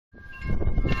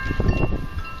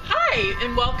Hi,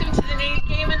 and welcome to the Knitting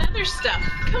Game and Other Stuff.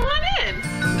 Come on in.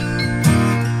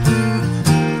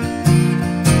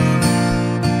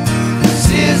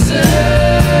 Scissors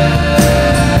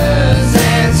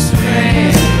and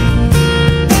string.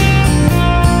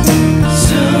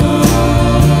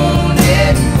 Soon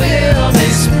it will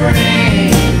be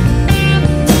spring.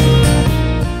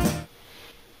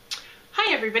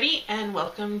 Hi everybody, and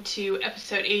welcome to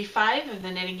episode 85 of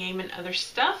the Knitting Game and Other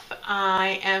Stuff.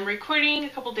 I am recording a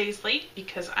couple days late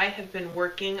because I have been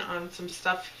working on some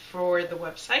stuff for the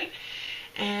website.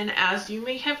 And as you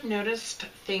may have noticed,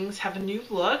 things have a new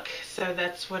look, so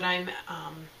that's what I'm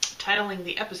titling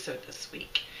the episode this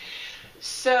week.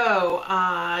 So,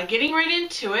 getting right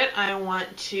into it, I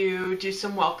want to do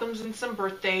some welcomes and some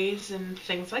birthdays and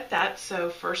things like that.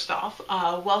 So first off,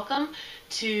 welcome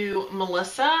to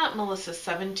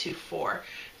Melissa724.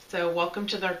 So welcome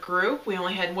to their group. We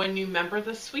only had one new member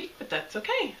this week, but that's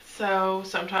okay. So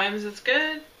sometimes it's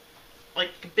good,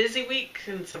 like a busy week,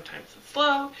 and sometimes it's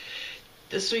slow.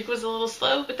 This week was a little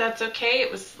slow, but that's okay.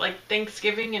 It was like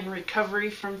Thanksgiving and recovery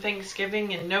from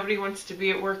Thanksgiving, and nobody wants to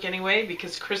be at work anyway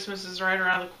because Christmas is right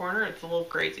around the corner. It's a little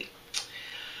crazy.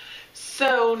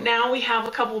 So now we have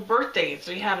a couple birthdays.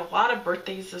 We had a lot of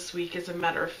birthdays this week, as a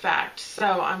matter of fact. So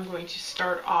I'm going to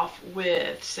start off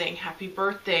with saying happy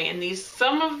birthday. And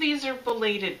some of these are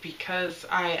belated because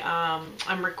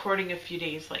I'm recording a few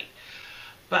days late.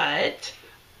 But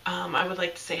I would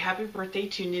like to say happy birthday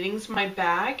to Knitting's My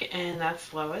Bag, and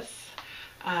that's Lois.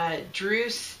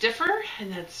 Drew Stiffer,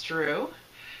 and that's Drew.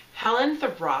 Helen the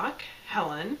Rock,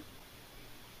 Helen.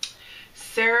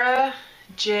 Sarah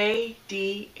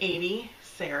JD80,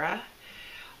 Sarah.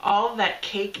 All That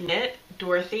Cake Knit,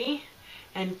 Dorothy.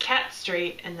 And Cat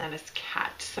Straight, and that is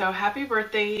Cat. So happy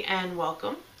birthday and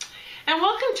welcome. And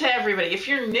welcome to everybody. If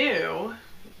you're new,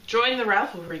 join the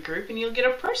Ravelry group and you'll get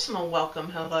a personal welcome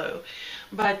hello.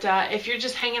 But if you're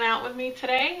just hanging out with me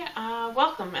today,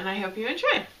 welcome, and I hope you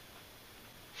enjoy.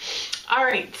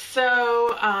 Alright,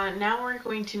 so now we're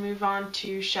going to move on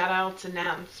to shout-outs,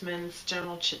 announcements,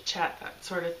 general chit-chat, that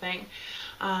sort of thing.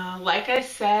 Like I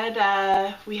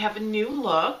said, we have a new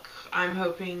look. I'm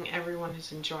hoping everyone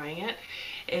is enjoying it.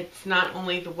 It's not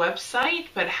only the website,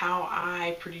 but how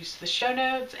I produce the show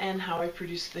notes and how I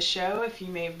produce the show. If you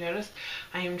may have noticed,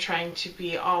 I am trying to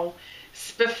be all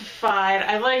spiffy-fied.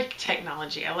 I like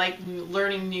technology. I like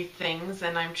learning new things,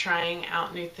 and I'm trying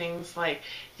out new things like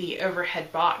the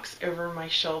overhead box over my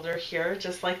shoulder here,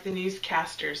 just like the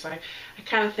newscasters. I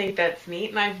kind of think that's neat,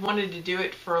 and I've wanted to do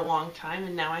it for a long time,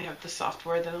 and now I have the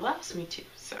software that allows me to.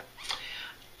 So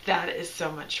that is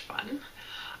so much fun.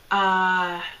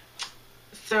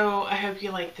 So I hope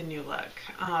you like the new look.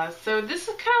 So this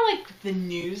is kind of like the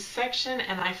news section,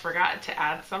 and I forgot to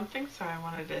add something, so I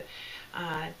wanted to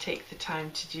take the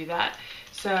time to do that.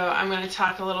 So I'm going to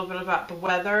talk a little bit about the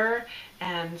weather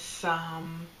and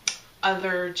some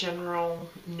other general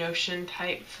notion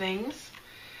type things.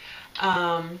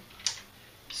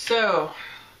 So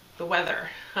the weather.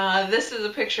 This is a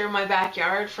picture of my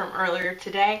backyard from earlier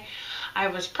today. I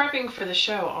was prepping for the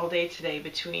show all day today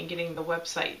between getting the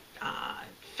website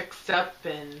fixed up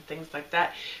and things like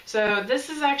that. So this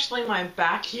is actually my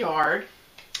backyard.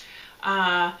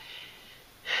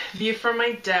 View from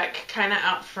my deck, kind of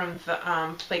out from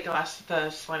the plate glass, the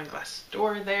sliding glass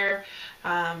door there.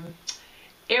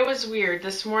 It was weird.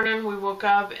 This morning we woke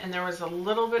up and there was a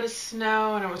little bit of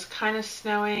snow, and it was kind of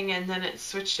snowing, and then it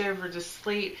switched over to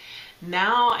sleet.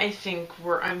 Now I think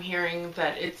I'm hearing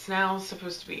that it's now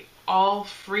supposed to be all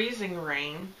freezing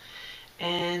rain,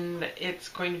 and it's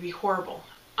going to be horrible.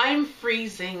 I'm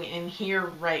freezing in here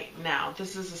right now.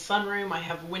 This is a sunroom. I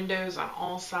have windows on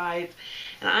all sides,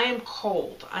 and I am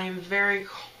cold. I am very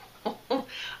cold.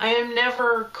 I am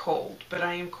never cold, but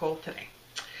I am cold today.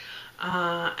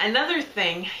 Another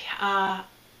thing, I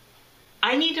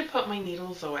need to put my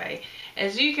needles away.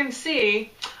 As you can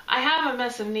see, I have a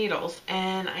mess of needles,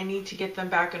 and I need to get them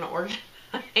back in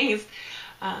organized.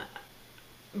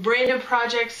 Random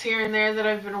projects here and there that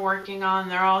I've been working on,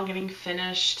 they're all getting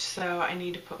finished, so I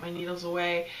need to put my needles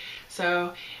away.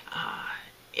 So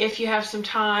if you have some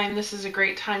time, this is a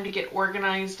great time to get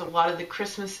organized. A lot of the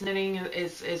Christmas knitting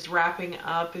is wrapping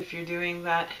up if you're doing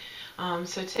that.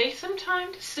 So take some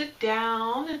time to sit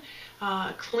down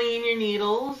and clean your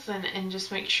needles and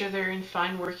just make sure they're in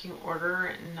fine working order,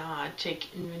 and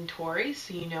take inventory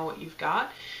so you know what you've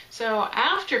got. So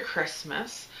after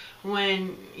Christmas,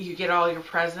 when you get all your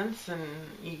presents and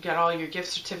you get all your gift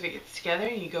certificates together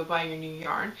and you go buy your new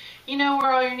yarn, you know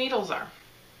where all your needles are.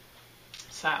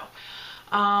 So,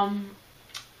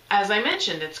 as I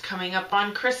mentioned, it's coming up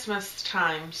on Christmas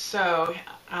time, so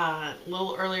A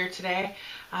little earlier today,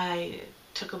 I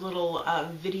took a little a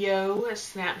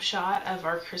snapshot of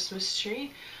our Christmas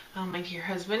tree. My dear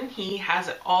husband, he has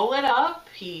it all lit up.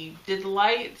 He did the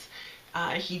lights.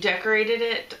 He decorated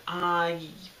it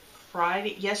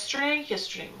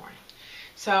yesterday morning.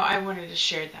 So I wanted to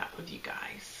share that with you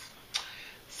guys.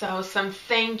 So some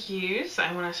thank yous.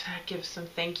 I want to give some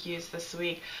thank yous this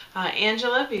week.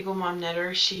 Angela, Beagle Mom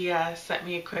Knitter, she sent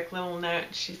me a quick little note.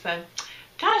 She said,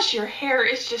 "Gosh, your hair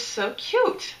is just so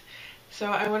cute." So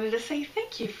I wanted to say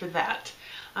thank you for that.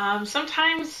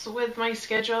 Sometimes with my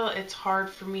schedule, it's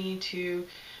hard for me to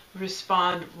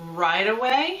respond right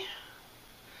away,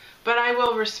 but I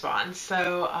will respond.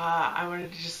 So I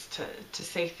wanted just to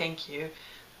say thank you,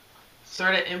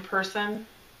 sort of in person.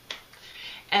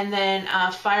 And then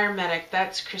Fire Medic,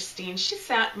 that's Christine. She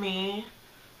sent me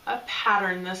a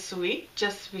pattern this week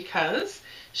just because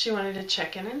she wanted to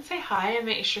check in and say hi and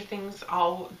make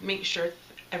sure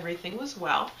everything was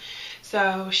well.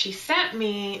 So she sent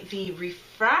me the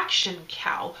refraction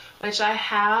cowl, which I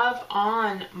have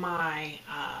on my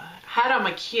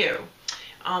queue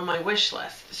on my wish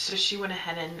list. So she went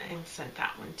ahead and sent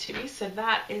that one to me. So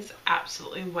that is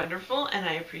absolutely wonderful, and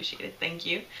I appreciate it. Thank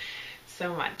you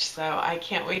so much. So I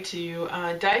can't wait to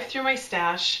dive through my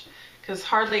stash, because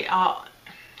hardly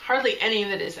any of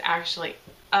it is actually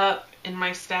up in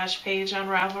my stash page on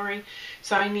Ravelry.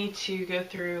 So I need to go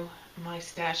through my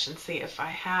stash and see if I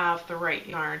have the right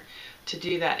yarn to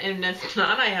do that. And if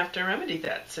not, I have to remedy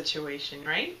that situation,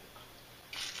 right?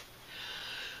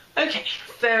 Okay,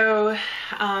 so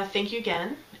thank you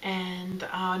again. And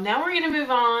now we're going to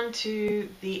move on to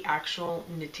the actual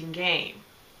knitting game.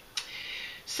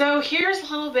 So here's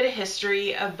a little bit of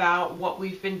history about what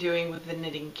we've been doing with the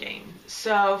knitting game.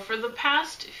 So for the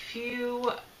past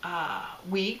few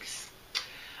weeks,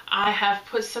 I have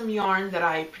put some yarn that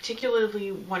I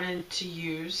particularly wanted to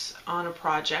use on a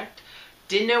project.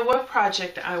 Didn't know what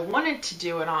project I wanted to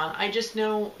do it on. I just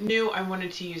knew I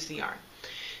wanted to use the yarn.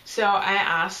 So I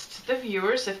asked the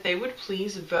viewers if they would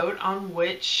please vote on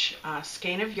which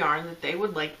skein of yarn that they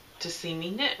would like to see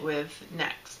me knit with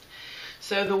next.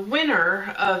 So the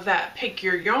winner of that Pick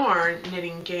Your Yarn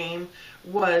knitting game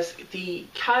was the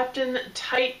Captain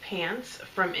Tightpants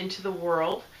from Into the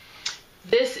World.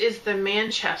 This is the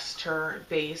Manchester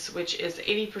base, which is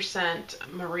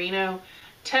 80% merino,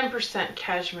 10%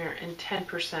 cashmere, and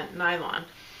 10% nylon.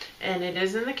 And it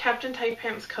is in the Captain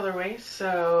Tightpants colorway,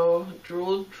 so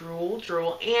drool, drool,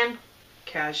 drool, and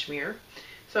cashmere.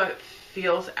 So it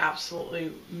feels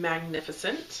absolutely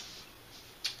magnificent.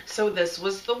 So this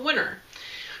was the winner.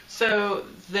 So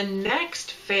the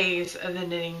next phase of the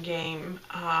knitting game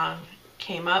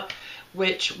came up,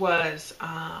 which was,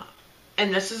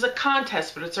 and this is a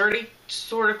contest, but it's already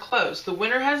sort of closed. The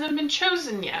winner hasn't been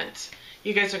chosen yet.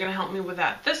 You guys are going to help me with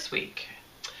that this week.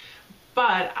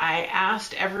 But I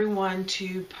asked everyone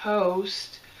to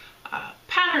post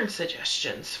pattern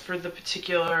suggestions for the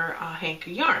particular hank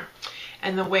of yarn.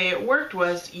 And the way it worked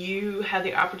was you had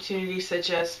the opportunity to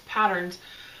suggest patterns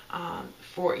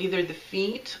for either the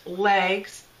feet,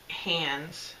 legs,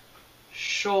 hands,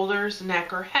 shoulders,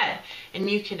 neck, or head. And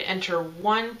you could enter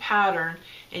one pattern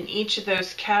in each of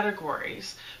those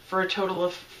categories for a total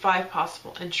of 5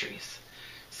 possible entries.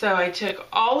 So I took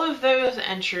all of those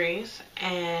entries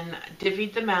and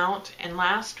divvied them out, and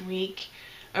last week,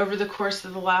 over the course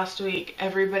of the last week,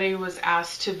 everybody was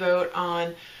asked to vote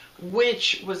on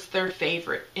which was their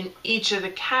favorite in each of the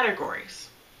categories.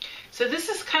 So this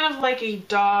is kind of like a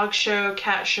dog show,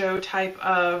 cat show type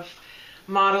of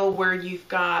model where you've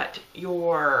got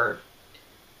your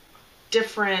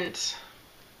different,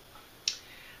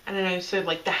 I don't know, so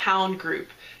like the hound group,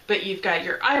 but you've got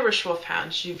your Irish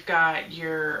Wolfhounds, you've got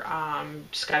your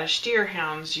Scottish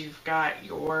Deerhounds, you've got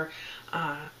your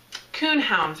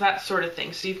Coonhounds, that sort of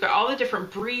thing. So you've got all the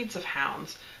different breeds of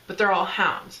hounds, but they're all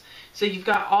hounds. So you've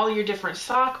got all your different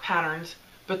sock patterns,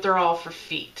 but they're all for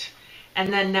feet.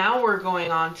 And then now we're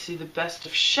going on to the best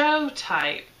of show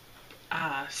type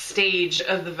stage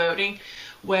of the voting,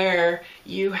 where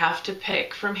you have to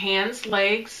pick from hands,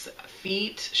 legs,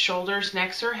 feet, shoulders,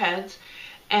 necks, or heads,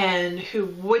 and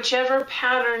whichever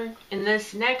pattern in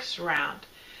this next round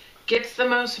gets the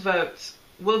most votes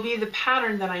will be the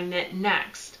pattern that I knit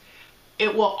next.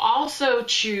 It will also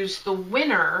choose the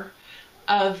winner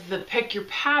of the Pick Your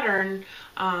Pattern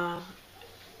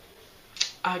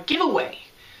giveaway.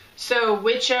 So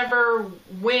whichever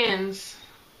wins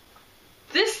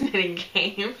this knitting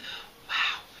game,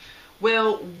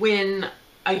 will win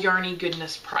a yarny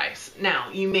goodness price. Now,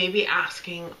 you may be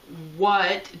asking,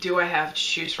 what do I have to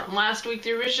choose from? Last week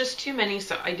there was just too many,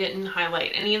 so I didn't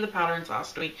highlight any of the patterns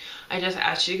last week. I just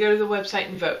asked you to go to the website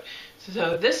and vote.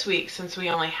 So this week, since we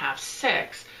only have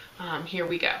 6, here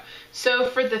we go. So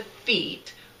for the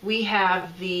feet, we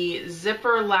have the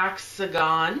zipper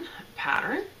laxagon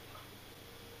pattern.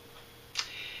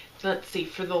 Let's see,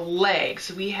 for the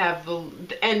legs, we have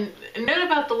and note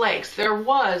about the legs, there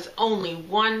was only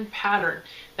one pattern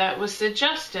that was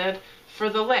suggested for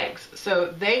the legs.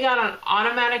 So they got an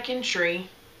automatic entry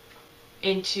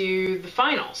into the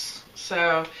finals.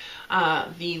 So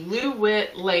the Lou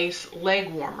Witt lace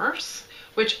leg warmers,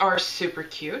 which are super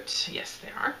cute. Yes, they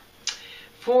are.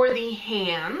 For the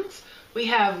hands, we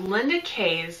have Linda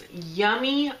Kay's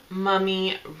Yummy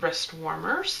Mummy wrist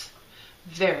warmers.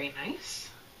 Very nice.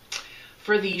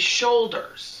 For the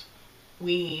shoulders,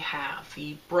 we have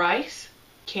the Bryce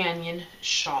Canyon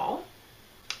shawl.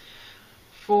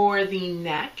 For the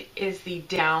neck is the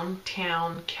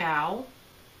Downtown Cow.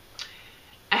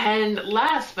 And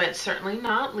last but certainly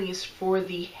not least, for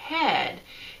the head,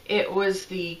 it was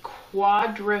the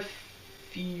Quadrifurcus.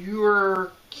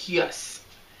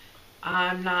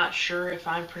 I'm not sure if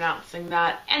I'm pronouncing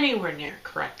that anywhere near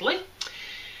correctly.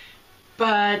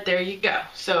 But there you go.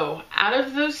 So out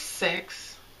of those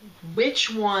 6, which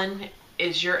one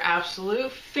is your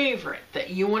absolute favorite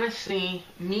that you want to see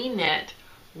me knit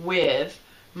with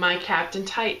my Captain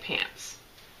Tightpants?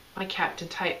 My Captain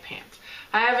Tightpants.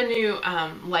 I have a new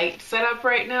light set up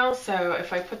right now, so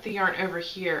if I put the yarn over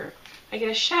here, I get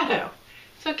a shadow.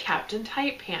 So Captain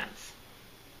Tightpants.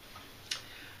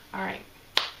 Alright,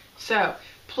 so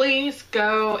please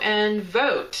go and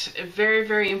vote. Very,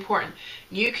 very important.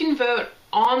 You can vote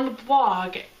on the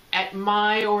blog at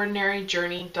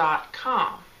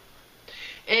myordinaryjourney.com.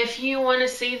 If you want to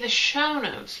see the show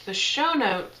notes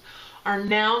are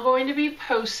now going to be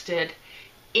posted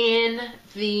in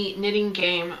the Knitting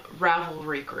Game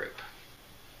Ravelry group.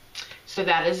 So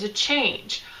that is a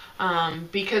change.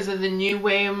 Because of the new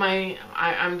way of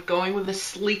I'm going with a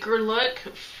sleeker look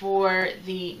for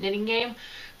the knitting game.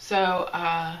 So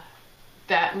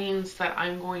that means that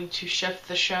I'm going to shift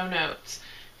the show notes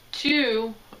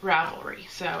to Ravelry.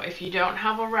 So if you don't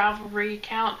have a Ravelry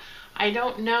account, I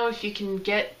don't know if you can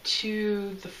get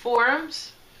to the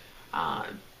forums,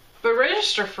 but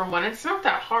register for one. It's not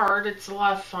that hard. It's a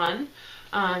lot of fun.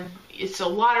 It's a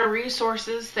lot of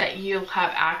resources that you'll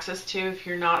have access to if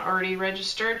you're not already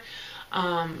registered.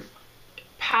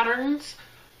 Patterns,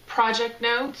 project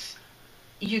notes.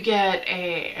 You get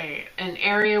an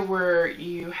area where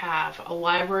you have a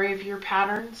library of your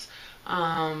patterns,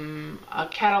 a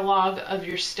catalog of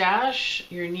your stash,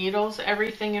 your needles,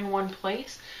 everything in one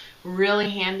place.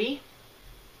 Really handy.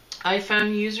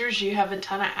 iPhone users, you have a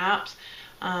ton of apps.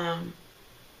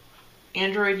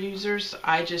 Android users,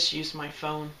 I just use my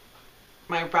phone,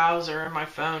 my browser and my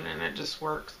phone, and it just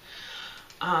works.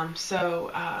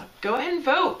 So go ahead and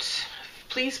vote.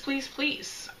 Please, please,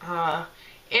 please.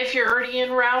 If you're already in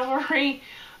Ravelry,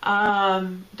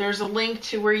 there's a link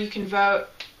to where you can vote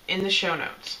in the show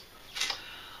notes.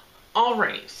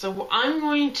 Alright, so I'm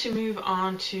going to move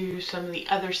on to some of the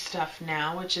other stuff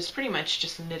now, which is pretty much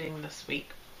just knitting this week.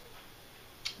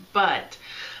 But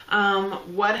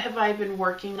what have I been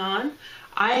working on?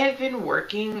 I have been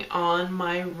working on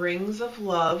my Rings of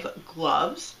Love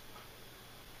gloves.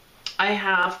 I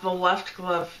have the left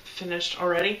glove finished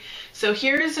already. So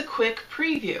here is a quick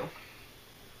preview.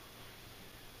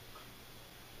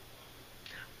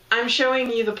 I'm showing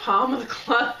you the palm of the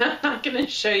glove. I'm not going to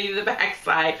show you the back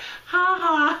side. Ha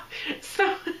ha.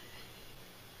 So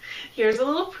here's a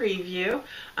little preview.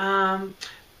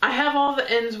 I have all the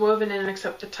ends woven in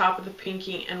except the top of the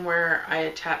pinky and where I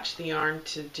attach the yarn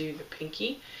to do the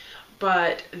pinky.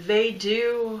 But they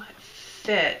do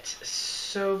fit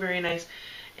so very nice.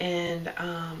 And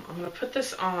I'm going to put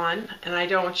this on, and I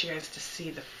don't want you guys to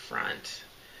see the front.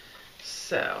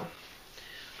 So,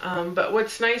 but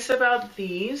what's nice about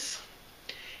these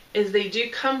is they do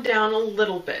come down a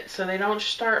little bit. So they don't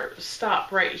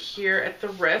stop right here at the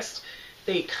wrist.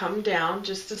 They come down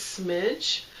just a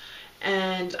smidge.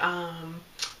 And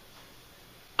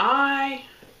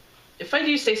if I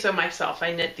do say so myself,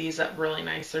 I knit these up really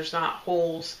nice. There's not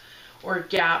holes or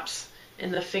gaps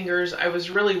in the fingers. I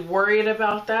was really worried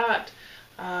about that,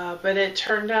 but it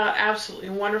turned out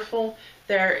absolutely wonderful.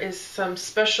 There is some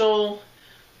special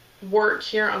work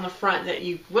here on the front that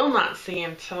you will not see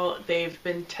until they've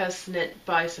been test knit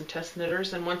by some test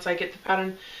knitters, and once I get the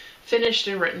pattern finished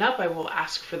and written up, I will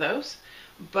ask for those.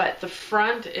 But the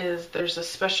front there's a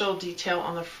special detail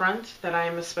on the front that I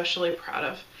am especially proud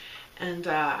of, and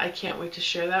I can't wait to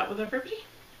share that with everybody.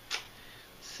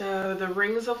 So the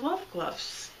Rings of Love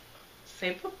gloves.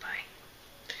 Say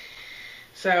bye-bye.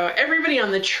 So everybody on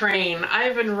the train,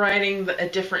 I've been riding a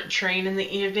different train in the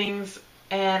evenings,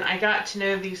 and I got to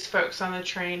know these folks on the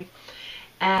train,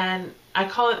 and I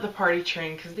call it the party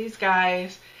train because these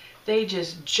guys, they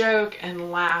just joke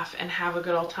and laugh and have a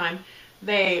good old time.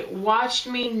 They watched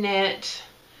me knit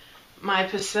my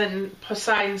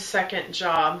Poseidon's second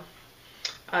job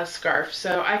scarf,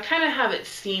 so I kind of have it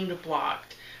seamed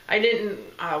blocked. I didn't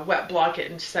wet block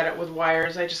it and set it with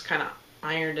wires. I just kind of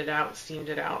ironed it out, seamed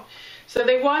it out. So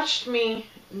they watched me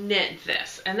knit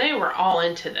this, and they were all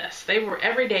into this. They were,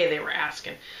 every day they were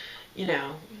asking, you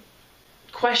know,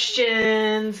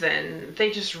 questions, and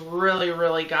they just really,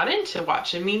 really got into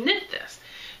watching me knit this.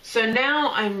 So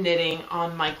now I'm knitting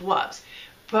on my gloves,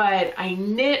 but I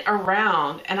knit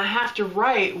around and I have to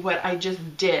write what I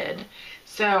just did.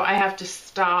 So I have to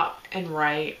stop and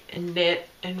write and knit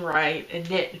and write and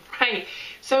knit and write.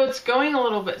 So it's going a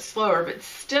little bit slower, but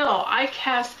still I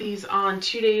cast these on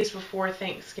 2 days before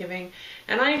Thanksgiving,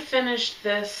 and I finished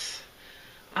this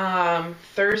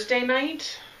Thursday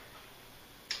night.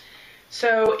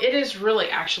 So it has really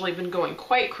actually been going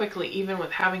quite quickly, even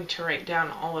with having to write down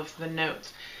all of the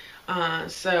notes.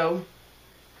 So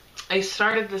I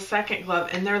started the second glove,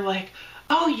 and they're like,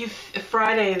 oh,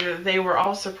 Friday, they were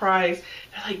all surprised.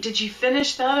 They're like, did you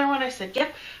finish the other one? I said,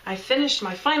 yep, I finished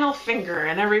my final finger,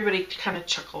 and everybody kind of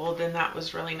chuckled, and that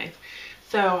was really nice.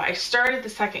 So I started the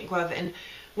second glove, and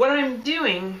what I'm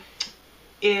doing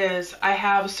is I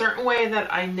have a certain way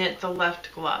that I knit the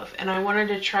left glove, and I wanted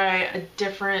to try a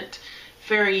different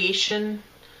variation,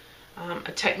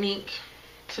 a technique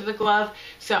to the glove.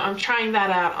 So I'm trying that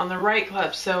out on the right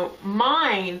glove. So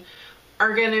mine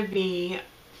are going to be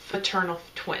fraternal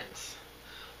twins,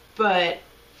 but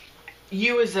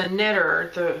you as a knitter,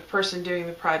 the person doing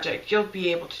the project, you'll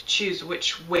be able to choose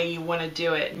which way you want to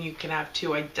do it, and you can have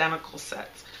 2 identical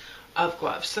sets of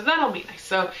gloves. So that'll be nice.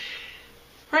 So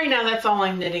right now that's all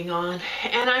I'm knitting on,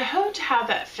 and I hope to have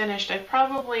that finished. I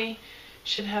probably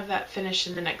should have that finished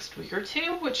in the next week or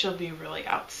 2, which will be really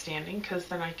outstanding, because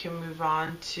then I can move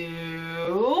on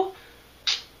to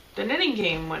the knitting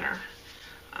game winner.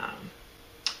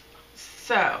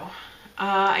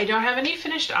 I don't have any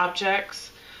finished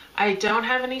objects. I don't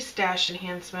have any stash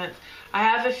enhancements. I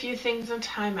have a few things in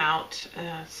timeout,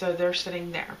 so they're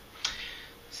sitting there.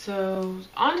 So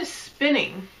on to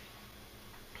spinning.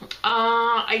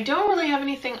 I don't really have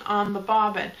anything on the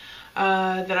bobbin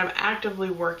that I'm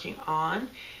actively working on.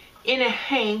 In a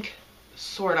hank,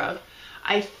 sort of.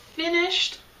 I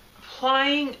finished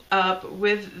plying up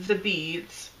with the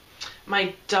beads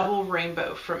my double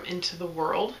rainbow from Into the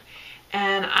World,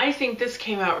 and I think this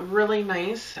came out really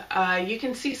nice. You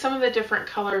can see some of the different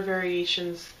color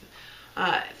variations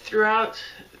throughout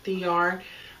the yarn.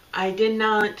 I did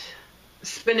not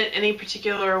spin it any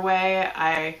particular way.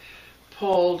 I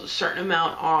pulled a certain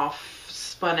amount off,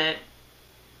 spun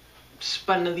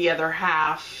the other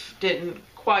half, didn't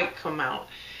quite come out.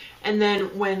 And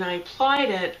then when I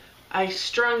plied it, I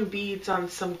strung beads on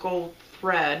some gold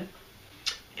thread,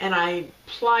 and I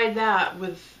plied that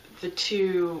with the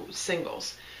 2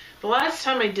 singles. The last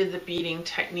time I did the beading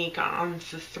technique on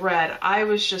the thread, I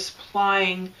was just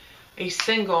plying a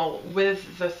single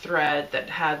with the thread that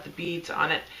had the beads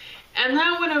on it, and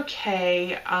that went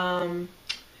okay.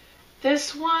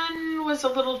 This one was a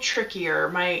little trickier.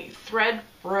 My thread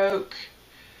broke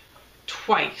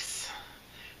twice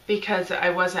because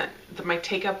my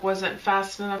take-up wasn't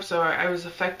fast enough, so I was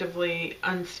effectively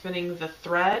unspinning the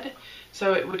thread,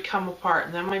 so it would come apart,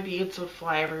 and then my beads would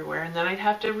fly everywhere, and then I'd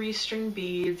have to restring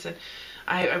beads, and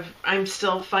I'm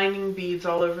still finding beads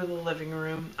all over the living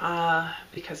room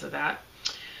because of that.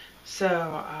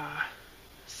 So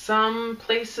some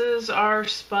places are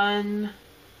spun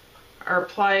or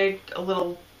applied a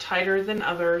little tighter than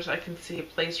others. I can see a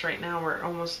place right now where it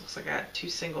almost looks like I got 2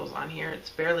 singles on here.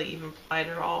 It's barely even plied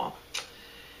at all.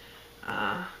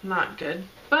 Not good.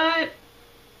 But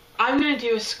I'm going to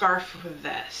do a scarf with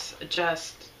this.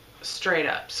 Just straight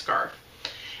up scarf.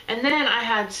 And then I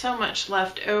had so much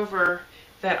left over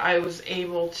that I was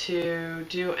able to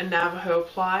do a Navajo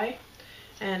ply.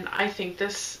 And I think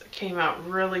this came out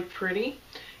really pretty.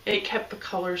 It kept the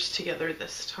colors together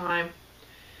this time.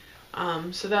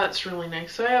 So that's really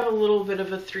nice. So I have a little bit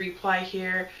of a 3-ply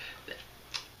here.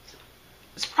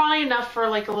 It's probably enough for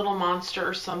like a little monster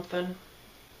or something.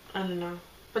 I don't know.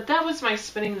 But that was my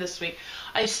spinning this week.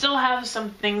 I still have some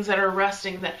things that are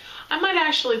resting that I might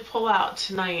actually pull out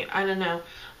tonight. I don't know.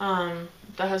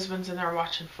 The husband's in there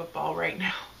watching football right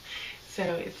now. So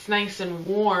it's nice and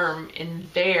warm in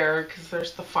there because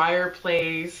there's the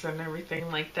fireplace and everything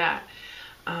like that.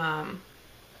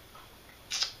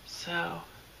 So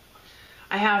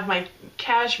I have my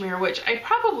cashmere, which I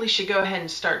probably should go ahead and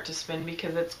start to spin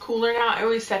because it's cooler now. I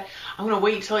always said I'm going to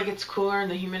wait till it gets cooler and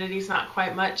the humidity's not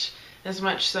quite as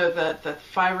much so that the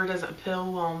fiber doesn't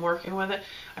pill while I'm working with it.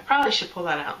 I probably should pull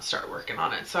that out and start working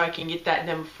on it so I can get that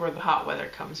done before the hot weather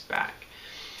comes back.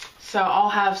 So I'll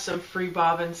have some free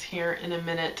bobbins here in a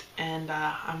minute, and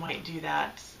I might do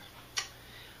that.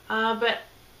 But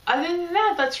other than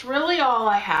that, that's really all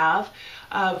I have.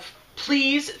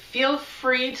 Please feel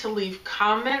free to leave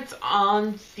comments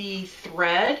on the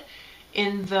thread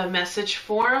in the message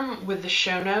forum with the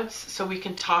show notes so we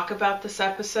can talk about this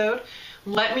episode.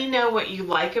 Let me know what you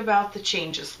like about the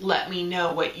changes. Let me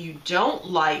know what you don't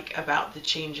like about the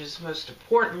changes, most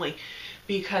importantly,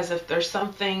 because if there's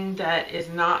something that is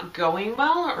not going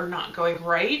well or not going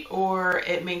right, or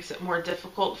it makes it more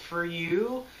difficult for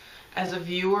you as a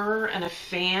viewer and a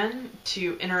fan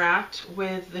to interact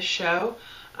with the show,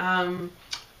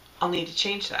 I'll need to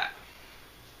change that.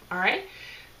 All right.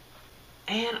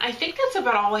 And I think that's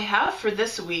about all I have for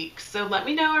this week. So let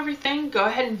me know everything. Go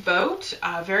ahead and vote.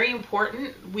 Very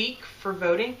important week for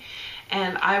voting.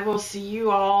 And I will see you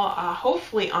all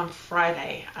hopefully on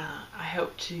Friday. I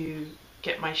hope to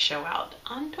get my show out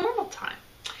on normal time.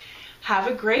 Have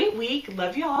a great week.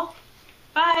 Love you all.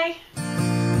 Bye.